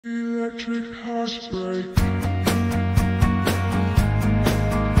electric heartbreak.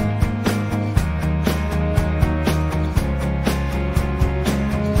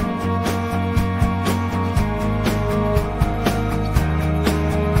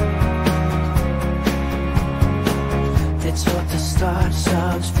 That's what the start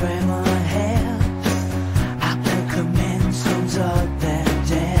songs frame on my head. I can commence songs of that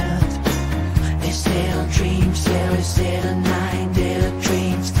dead. Is there a dream? There is there a night, there are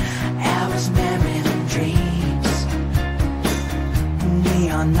dreams, hours, memory and dreams.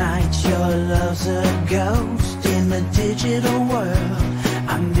 Neon nights, your love's a ghost. In the digital world,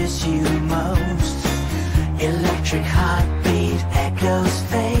 I miss you most. Electric heartbeat, echoes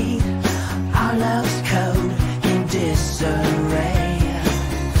fade. Our love's code in disarray.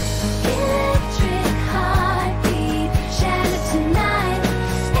 Electric heartbeat, shattered tonight.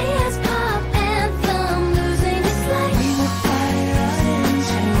 As pop anthem losing its light. We will fire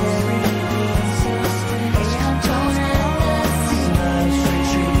into every recess. It's controlled love's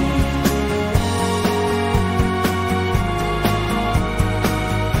retreat.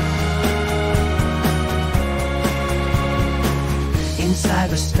 In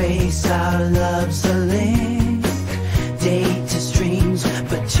cyberspace, our love's a link. Data streams,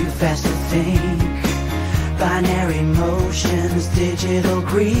 but too fast to think. Binary motions, digital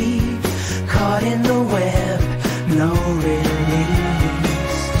greed. Caught in the web, no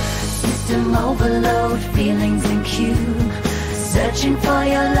release. System overload, feelings in queue. Searching for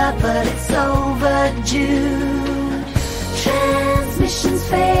your love, but it's overdue. Transmissions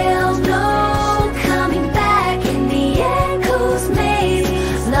fail.